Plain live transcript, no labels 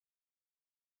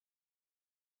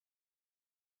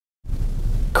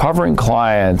covering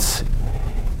clients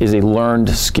is a learned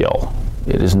skill.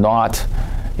 It is not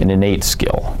an innate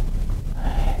skill.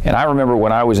 And I remember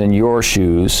when I was in your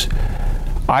shoes,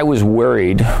 I was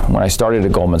worried when I started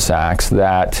at Goldman Sachs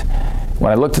that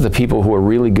when I looked at the people who were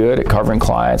really good at covering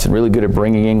clients and really good at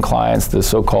bringing in clients, the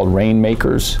so-called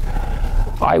rainmakers,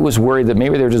 I was worried that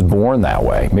maybe they were just born that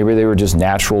way. Maybe they were just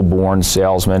natural-born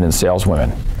salesmen and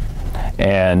saleswomen.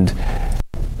 And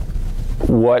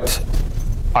what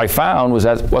I found was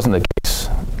that wasn't the case.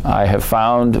 I have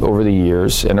found over the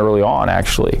years, and early on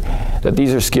actually, that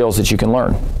these are skills that you can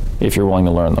learn if you're willing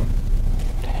to learn them.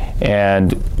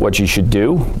 And what you should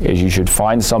do is you should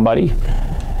find somebody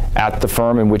at the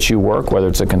firm in which you work, whether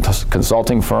it's a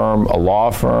consulting firm, a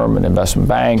law firm, an investment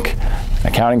bank,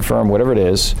 accounting firm, whatever it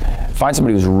is, find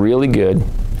somebody who's really good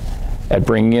at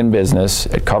bringing in business,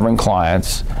 at covering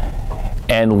clients,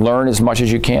 and learn as much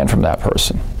as you can from that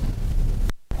person.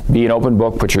 Be an open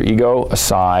book, put your ego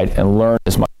aside, and learn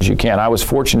as much as you can. I was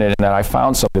fortunate in that I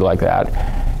found somebody like that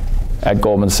at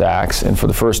Goldman Sachs, and for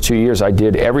the first 2 years I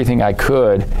did everything I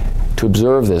could to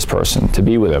observe this person, to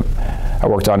be with him. I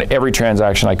worked on every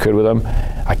transaction I could with him.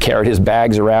 I carried his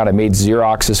bags around, I made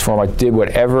Xeroxes for him, I did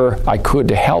whatever I could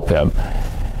to help him.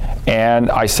 And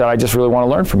I said, I just really want to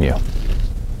learn from you.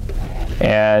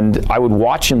 And I would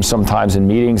watch him sometimes in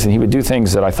meetings, and he would do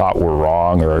things that I thought were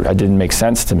wrong or didn't make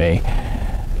sense to me.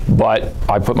 But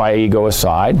I put my ego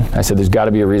aside. I said, there's got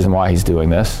to be a reason why he's doing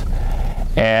this.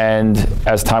 And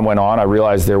as time went on, I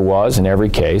realized there was in every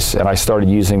case, and I started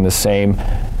using the same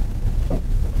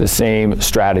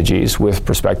strategies with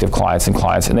prospective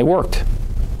clients, and they worked.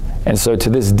 And so to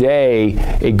this day,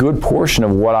 a good portion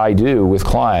of what I do with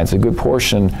clients, a good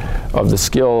portion of the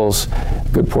skills, a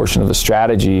good portion of the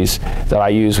strategies that I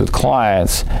use with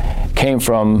clients came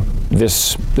from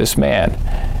this man.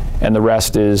 And the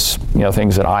rest is,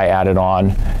 things that I added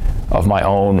on of my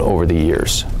own over the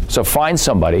years. So find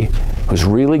somebody who's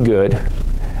really good,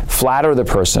 flatter the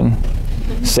person,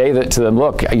 say that to them,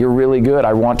 look, you're really good,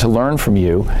 I want to learn from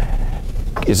you.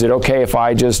 Is it okay if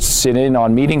I just sit in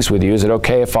on meetings with you? Is it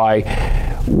okay if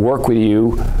I work with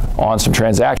you on some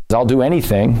transactions? I'll do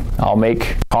anything. I'll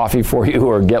make coffee for you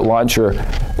or get lunch or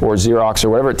Xerox or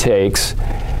whatever it takes.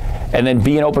 And then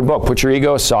be an open book. Put your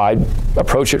ego aside.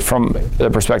 Approach it from the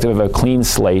perspective of a clean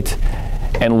slate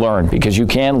and learn, because you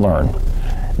can learn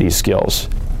these skills.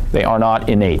 They are not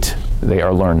innate. They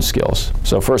are learned skills.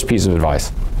 So first piece of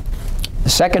advice. The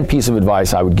second piece of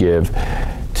advice I would give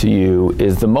to you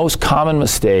is the most common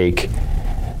mistake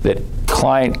that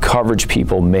client coverage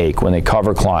people make when they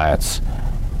cover clients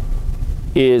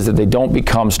is that they don't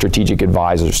become strategic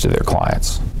advisors to their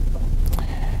clients.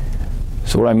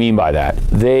 So what I mean by that,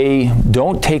 they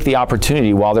don't take the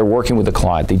opportunity while they're working with the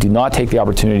client. They do not take the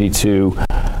opportunity to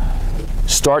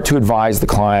start to advise the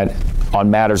client on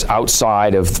matters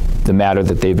outside of the matter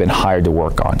that they've been hired to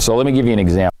work on. So let me give you an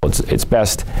example. It's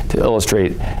best to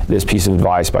illustrate this piece of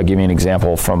advice by giving an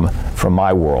example from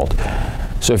my world.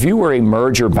 So if you were a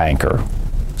merger banker,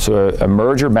 so a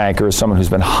merger banker is someone who's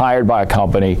been hired by a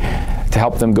company to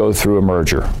help them go through a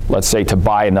merger, let's say to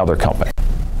buy another company.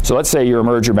 So let's say you're a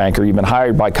merger banker, you've been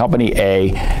hired by company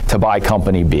A to buy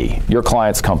company B, your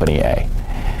client's company A.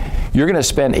 You're going to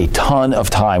spend a ton of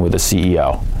time with the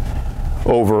CEO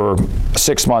over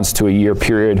 6 months to a year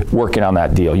period working on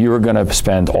that deal. You're going to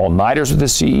spend all-nighters with the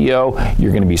CEO. You're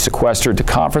going to be sequestered to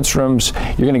conference rooms.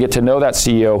 You're going to get to know that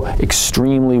CEO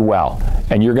extremely well,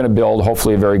 and you're going to build,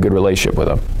 hopefully, a very good relationship with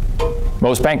him.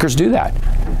 Most bankers do that,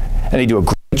 and they do a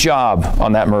great job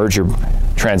on that merger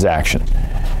transaction.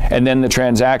 And then the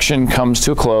transaction comes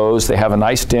to a close. They have a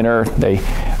nice dinner. They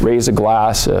raise a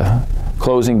glass, a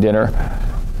closing dinner.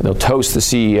 They'll toast the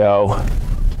CEO.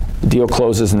 The deal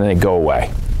closes, and then they go away.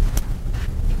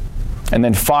 And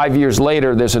then 5 years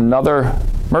later, there's another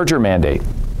merger mandate.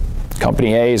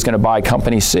 Company A is going to buy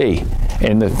Company C.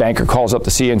 And the banker calls up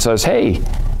the CEO and says, hey,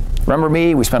 remember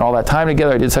me? We spent all that time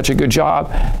together. I did such a good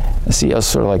job. The CEO's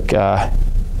sort of like,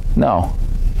 no,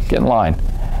 get in line.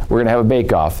 We're going to have a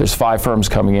bake-off. There's 5 firms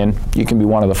coming in. You can be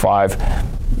one of the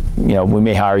 5. We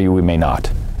may hire you, we may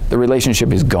not. The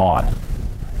relationship is gone.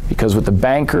 Because what the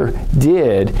banker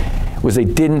did was they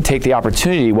didn't take the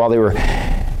opportunity while they were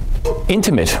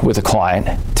intimate with the client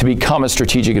to become a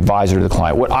strategic advisor to the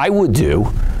client. What I would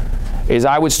do is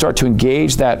I would start to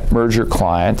engage that merger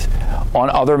client on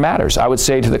other matters. I would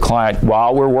say to the client,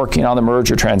 while we're working on the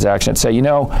merger transaction, I'd say, I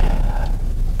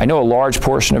know a large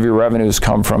portion of your revenues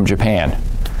come from Japan.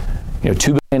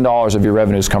 $2 billion of your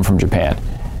revenues come from Japan.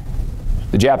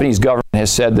 The Japanese government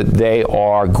has said that they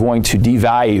are going to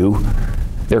devalue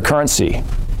their currency.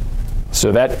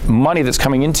 So that money that's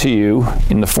coming into you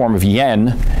in the form of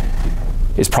yen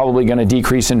is probably going to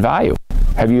decrease in value.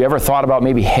 Have you ever thought about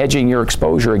maybe hedging your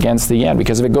exposure against the yen?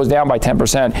 Because if it goes down by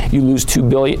 10%, you lose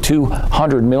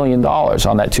 $200 million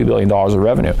on that $2 billion of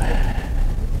revenue.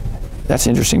 That's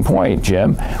an interesting point,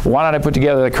 Jim. Why don't I put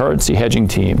together the currency hedging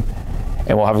team,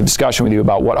 and we'll have a discussion with you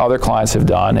about what other clients have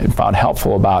done and found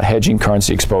helpful about hedging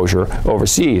currency exposure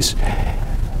overseas.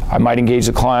 I might engage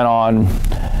the client on,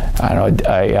 I don't know,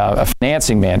 a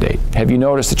financing mandate. Have you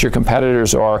noticed that your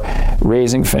competitors are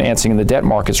raising financing in the debt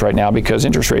markets right now because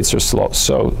interest rates are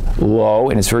so low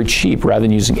and it's very cheap rather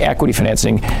than using equity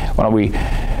financing? Why don't we,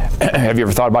 have you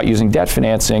ever thought about using debt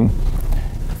financing?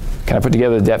 Can I put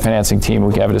together the debt financing team?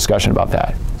 We can have a discussion about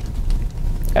that.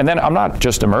 And then I'm not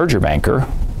just a merger banker.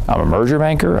 I'm a merger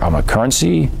banker, I'm a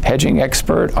currency hedging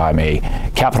expert, I'm a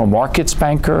capital markets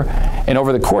banker, and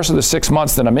over the course of the 6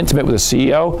 months that I'm intimate with a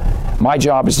CEO, my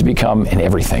job is to become an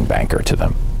everything banker to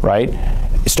them, right?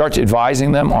 Start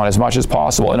advising them on as much as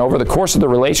possible. And over the course of the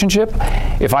relationship,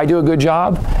 if I do a good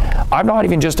job, I'm not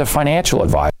even just a financial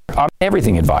advisor, I'm an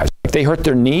everything advisor. If they hurt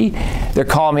their knee, they're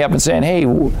calling me up and saying, hey, do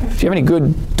you have any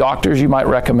good doctors you might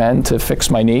recommend to fix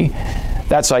my knee?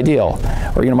 That's ideal.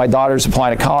 Or, my daughter's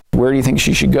applying to college. Where do you think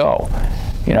she should go?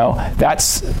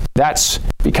 That's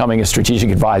becoming a strategic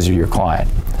advisor to your client.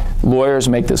 Lawyers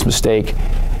make this mistake.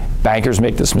 Bankers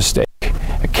make this mistake.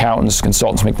 Accountants,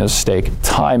 consultants make this mistake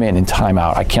time in and time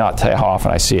out. I cannot tell you how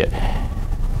often I see it.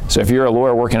 So if you're a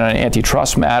lawyer working on an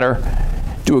antitrust matter,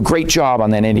 do a great job on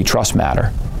that antitrust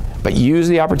matter. But use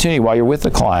the opportunity while you're with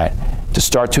the client to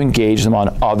start to engage them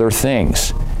on other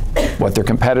things, what their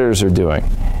competitors are doing.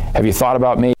 Have you thought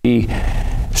about maybe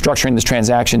structuring this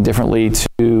transaction differently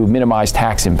to minimize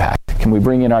tax impact? Can we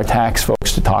bring in our tax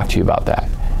folks to talk to you about that?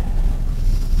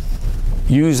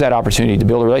 Use that opportunity to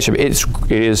build a relationship.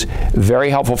 It is very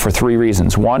helpful for 3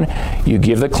 reasons. 1, you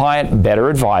give the client better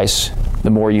advice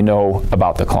the more you know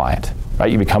about the client,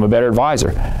 right? You become a better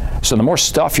advisor. So the more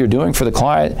stuff you're doing for the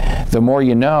client, the more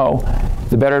you know,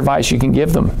 the better advice you can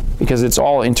give them, because it's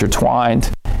all intertwined.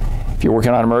 If you're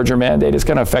working on a merger mandate, it's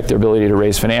going to affect their ability to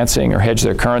raise financing or hedge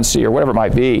their currency or whatever it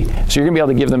might be. So you're going to be able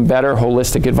to give them better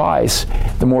holistic advice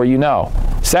the more you know.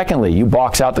 Secondly, you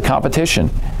box out the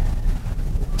competition.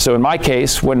 So in my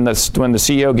case, when the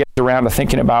CEO gets around to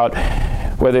thinking about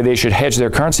whether they should hedge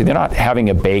their currency, they're not having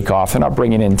a bake-off. They're not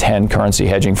bringing in 10 currency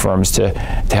hedging firms to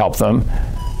help them.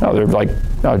 No, they're like,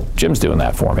 no, Jim's doing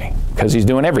that for me because he's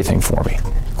doing everything for me,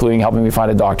 including helping me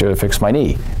find a doctor to fix my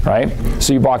knee, right?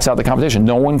 So you box out the competition.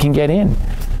 No one can get in.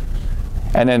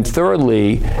 And then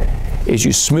thirdly is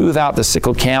you smooth out the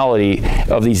cyclicality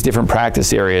of these different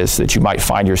practice areas that you might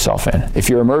find yourself in. If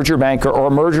you're a merger banker or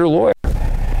a merger lawyer,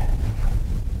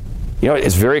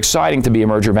 it's very exciting to be a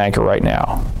merger banker right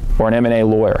now or an M&A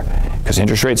lawyer because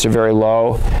interest rates are very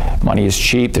low, money is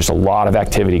cheap, there's a lot of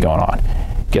activity going on.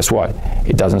 Guess what?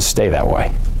 It doesn't stay that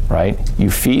way, right? You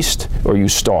feast or you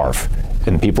starve.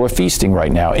 And people are feasting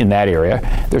right now in that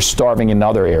area. They're starving in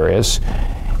other areas.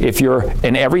 If you're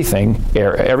an everything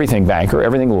banker,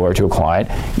 everything lawyer to a client,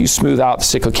 you smooth out the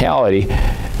cyclicality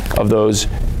of those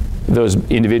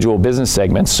individual business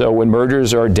segments. So when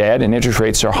mergers are dead and interest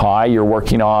rates are high, you're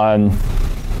working on,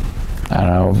 I don't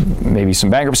know, maybe some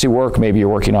bankruptcy work, maybe you're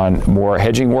working on more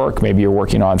hedging work, maybe you're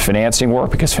working on financing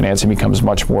work because financing becomes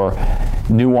much more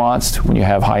nuanced when you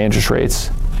have high interest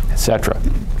rates, etc.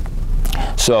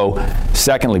 So,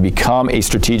 secondly, become a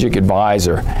strategic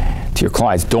advisor to your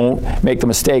clients. Don't make the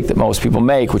mistake that most people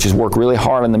make, which is work really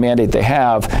hard on the mandate they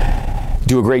have,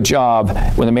 do a great job.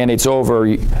 When the mandate's over,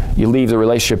 you leave the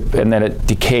relationship and then it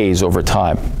decays over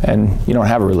time. And you don't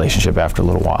have a relationship after a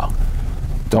little while.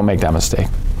 Don't make that mistake.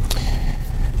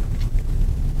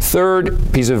 Third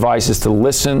piece of advice is to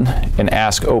listen and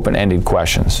ask open-ended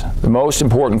questions. The most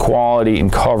important quality in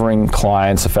covering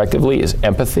clients effectively is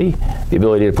empathy, the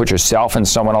ability to put yourself in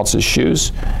someone else's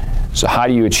shoes. So how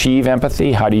do you achieve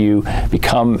empathy? How do you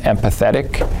become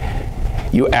empathetic?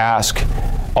 You ask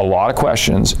a lot of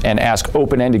questions and ask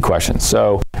open-ended questions.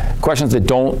 So questions that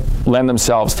don't lend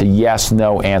themselves to yes,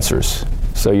 no answers.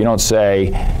 So you don't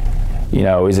say,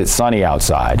 is it sunny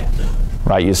outside?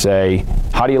 Right? You say,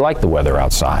 how do you like the weather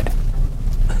outside?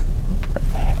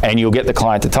 And you'll get the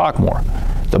client to talk more.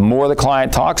 The more the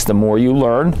client talks, the more you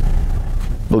learn.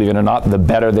 Believe it or not, the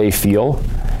better they feel.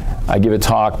 I give a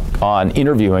talk on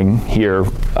interviewing here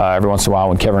every once in a while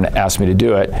when Kevin asks me to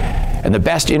do it. And the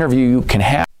best interview you can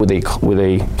have with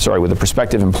a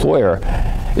prospective employer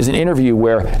is an interview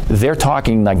where they're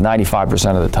talking like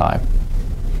 95% of the time.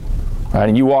 Right?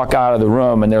 And you walk out of the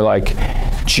room and they're like,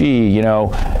 gee,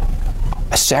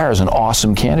 Sarah's an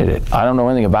awesome candidate. I don't know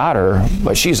anything about her,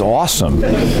 but she's awesome.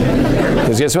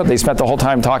 Because guess what? They spent the whole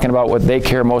time talking about what they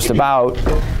care most about,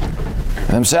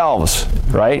 Themselves,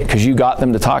 right? Because you got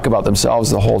them to talk about themselves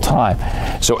the whole time.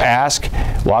 So ask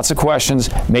lots of questions,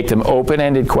 make them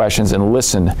open-ended questions, and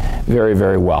listen very,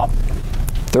 very well.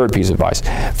 Third piece of advice.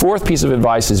 Fourth piece of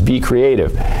advice is be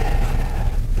creative.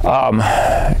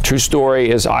 True story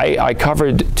is I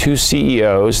covered two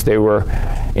CEOs. They were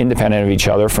independent of each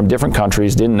other from different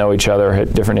countries, didn't know each other,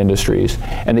 had different industries,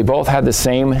 and they both had the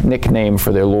same nickname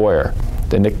for their lawyer.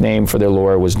 The nickname for their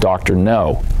lawyer was Dr.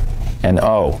 No,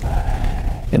 N-O.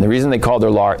 And the reason they called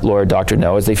their lawyer Dr.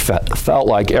 No is they felt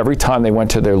like every time they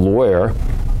went to their lawyer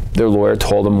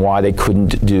told them why they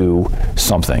couldn't do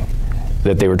something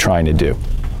that they were trying to do.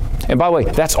 And by the way,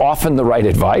 that's often the right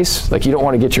advice. Like, you don't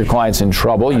want to get your clients in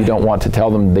trouble. You don't want to tell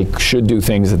them they should do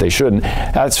things that they shouldn't.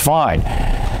 That's fine.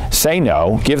 Say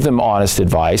no. Give them honest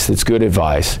advice. That's good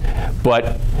advice.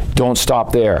 But don't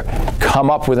stop there. Come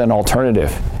up with an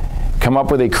alternative. Come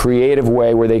up with a creative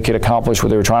way where they could accomplish what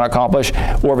they were trying to accomplish,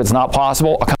 or if it's not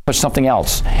possible, accomplish something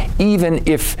else. Even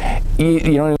if you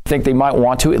don't even think they might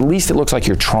want to, at least it looks like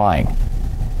you're trying.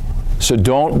 So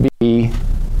don't be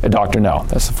a Dr. No.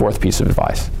 That's the fourth piece of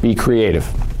advice. Be creative.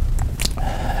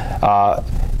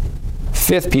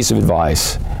 Fifth piece of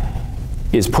advice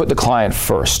is put the client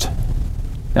first.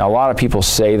 Now, a lot of people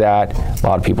say that. A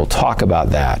lot of people talk about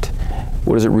that.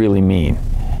 What does it really mean?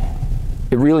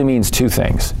 It really means two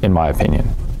things, in my opinion.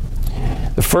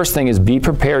 The first thing is be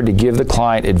prepared to give the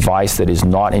client advice that is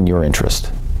not in your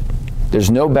interest. There's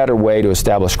no better way to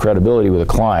establish credibility with a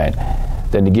client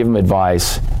than to give them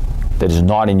advice that is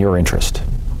not in your interest.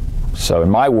 So in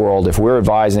my world, if we're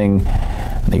advising,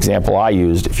 an example I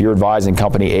used, if you're advising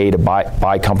company A to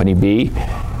buy company B,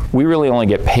 we really only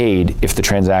get paid if the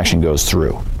transaction goes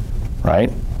through,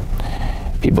 right?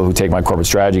 People who take my corporate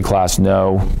strategy class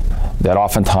know that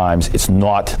oftentimes it's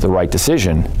not the right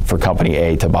decision for company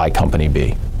A to buy company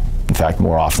B. In fact,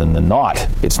 more often than not,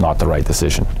 it's not the right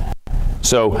decision.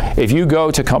 So if you go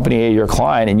to company A, your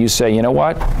client, and you say, you know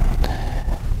what,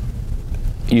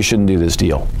 you shouldn't do this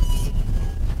deal.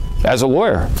 As a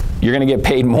lawyer, you're going to get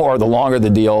paid more the longer the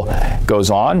deal goes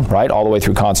on, right? All the way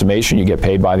through consummation, you get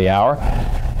paid by the hour.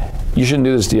 You shouldn't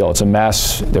do this deal. It's a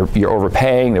mess. You're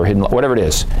overpaying. They're hidden, whatever it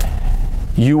is.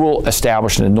 You will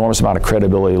establish an enormous amount of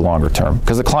credibility longer term,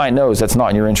 because the client knows that's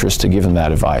not in your interest to give them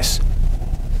that advice.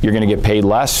 You're going to get paid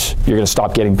less. You're going to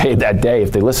stop getting paid that day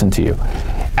if they listen to you.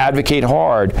 Advocate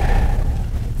hard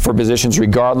for positions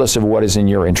regardless of what is in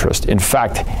your interest. In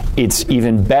fact, it's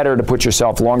even better to put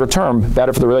yourself longer term,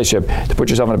 better for the relationship, to put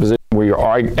yourself in a position where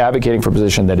you're advocating for a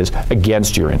position that is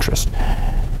against your interest.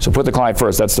 So put the client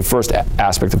first. That's the first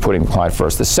aspect of putting the client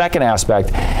first. The second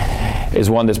aspect is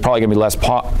one that's probably going to be less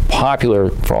popular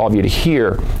for all of you to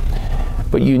hear,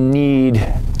 but you need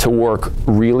to work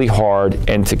really hard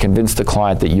and to convince the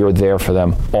client that you're there for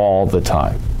them all the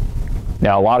time.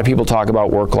 Now, a lot of people talk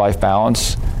about work-life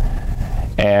balance,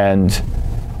 and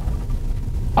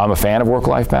I'm a fan of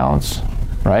work-life balance,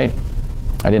 right?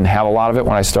 I didn't have a lot of it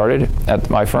when I started at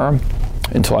my firm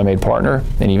until I made partner,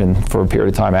 and even for a period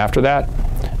of time after that.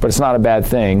 But it's not a bad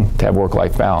thing to have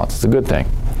work-life balance. It's a good thing.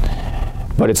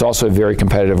 But it's also a very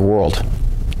competitive world.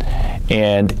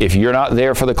 And if you're not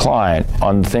there for the client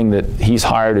on the thing that he's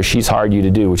hired or she's hired you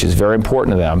to do, which is very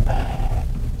important to them,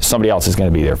 somebody else is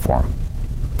going to be there for them.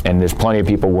 And there's plenty of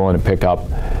people willing to pick up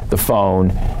the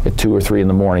phone at 2 or 3 in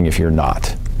the morning if you're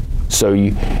not. So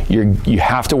you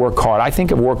have to work hard. I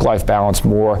think of work-life balance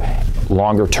more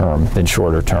longer term than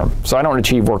shorter term. So I don't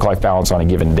achieve work-life balance on a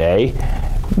given day,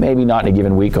 maybe not in a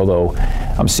given week, although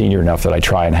I'm senior enough that I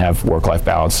try and have work-life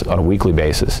balance on a weekly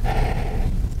basis.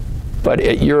 But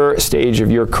at your stage of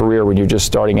your career, when you're just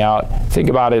starting out, think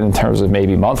about it in terms of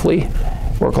maybe monthly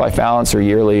work-life balance, or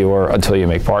yearly, or until you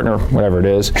make partner, whatever it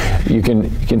is. You can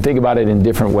think about it in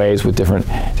different ways with different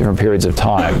periods of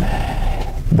time.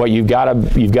 But you've got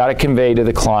to convey to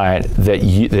the client that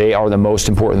they are the most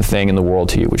important thing in the world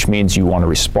to you, which means you want to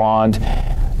respond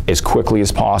as quickly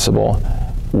as possible.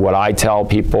 What I tell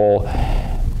people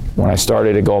when I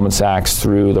started at Goldman Sachs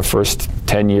through the first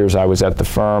 10 years I was at the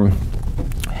firm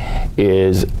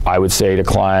is I would say to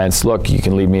clients, look, you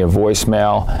can leave me a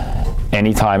voicemail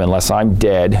anytime unless I'm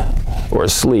dead or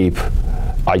asleep.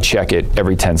 I check it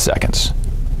every 10 seconds.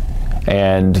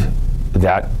 And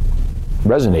that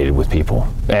resonated with people.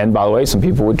 And by the way, some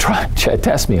people would try to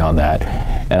test me on that,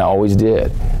 and I always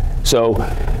did. So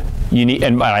you need,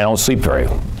 and I don't sleep very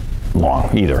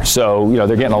long either. So, you know,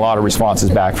 they're getting a lot of responses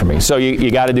back from me. So you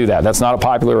got to do that. That's not a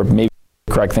popular, maybe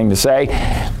correct thing to say,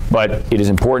 but it is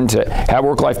important to have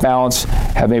work-life balance,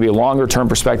 have maybe a longer-term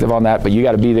perspective on that, but you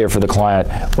got to be there for the client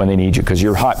when they need you, because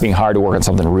you're being hired to work on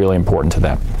something really important to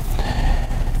them.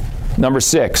 Number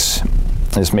 6,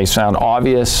 This may sound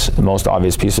obvious, the most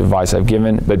obvious piece of advice I've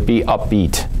given, but be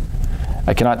upbeat.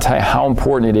 I cannot tell you how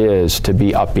important it is to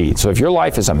be upbeat. So if your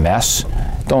life is a mess,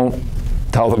 don't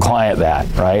tell the client that,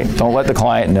 right? Don't let the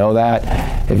client know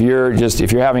that. If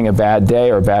you're having a bad day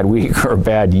or a bad week or a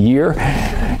bad year,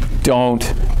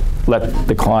 don't let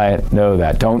the client know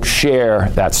that. Don't share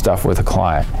that stuff with a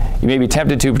client. You may be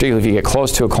tempted to, particularly if you get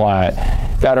close to a client.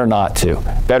 Better not to.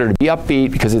 Better to be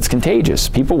upbeat because it's contagious.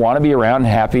 People want to be around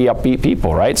happy, upbeat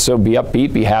people, right? So be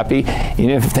upbeat, be happy. Even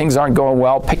if things aren't going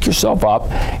well, pick yourself up,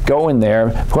 go in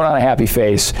there, put on a happy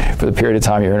face for the period of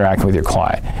time you're interacting with your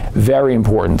client. Very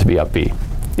important to be upbeat.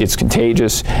 It's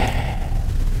contagious.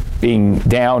 Being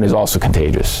down is also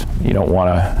contagious. You don't want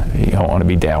to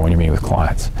be down when you're meeting with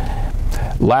clients.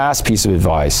 Last piece of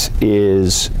advice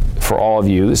is, for all of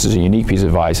you, this is a unique piece of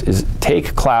advice, is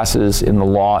take classes in the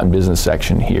law and business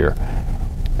section here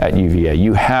at UVA.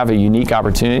 You have a unique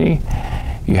opportunity.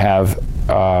 You have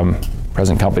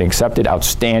present company accepted,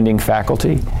 outstanding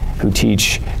faculty who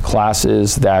teach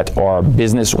classes that are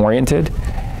business oriented.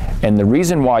 And the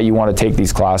reason why you want to take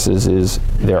these classes is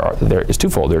there is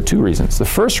twofold. There are two reasons. The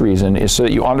first reason is so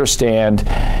that you understand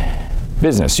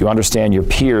business. You understand your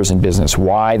peers in business,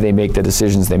 why they make the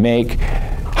decisions they make,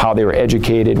 how they were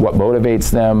educated, what motivates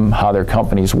them, how their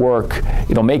companies work.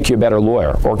 It'll make you a better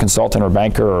lawyer or consultant or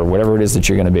banker or whatever it is that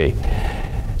you're going to be.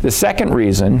 The second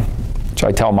reason, which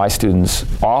I tell my students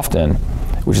often,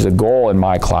 which is a goal in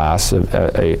my class,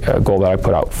 a goal that I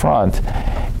put out front,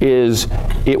 is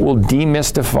it will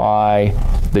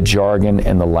demystify the jargon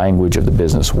and the language of the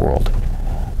business world.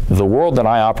 The world that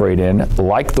I operate in,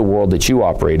 like the world that you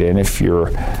operate in if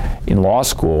you're in law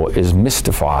school, is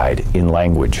mystified in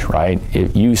language, right?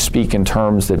 You speak in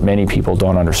terms that many people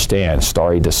don't understand,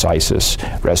 stare decisis,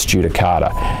 res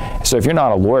judicata. So if you're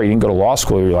not a lawyer, you didn't go to law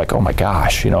school, you're like, oh my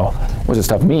gosh, what does this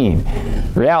stuff mean?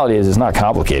 The reality is it's not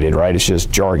complicated, right? It's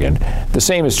just jargon. The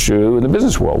same is true in the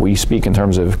business world. We speak in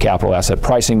terms of capital asset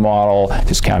pricing model,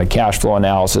 discounted cash flow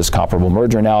analysis, comparable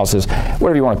merger analysis,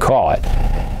 whatever you want to call it.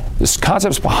 The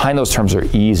concepts behind those terms are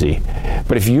easy,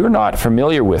 but if you're not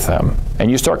familiar with them and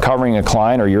you start covering a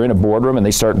client or you're in a boardroom and they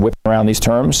start whipping around these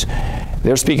terms,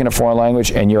 they're speaking a foreign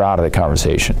language and you're out of the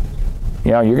conversation.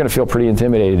 You're going to feel pretty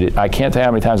intimidated. I can't tell you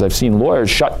how many times I've seen lawyers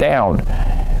shut down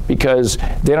because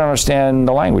they don't understand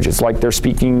the language. It's like they're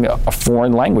speaking a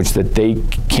foreign language that they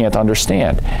can't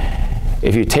understand.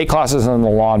 If you take classes in the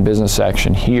law and business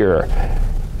section here,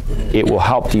 it will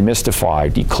help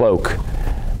demystify, decloak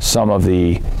some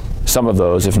of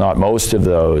those, if not most of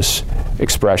those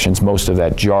expressions, most of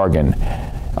that jargon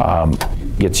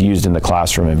gets used in the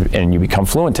classroom and you become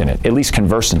fluent in it, at least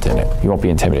conversant in it. You won't be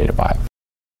intimidated by it.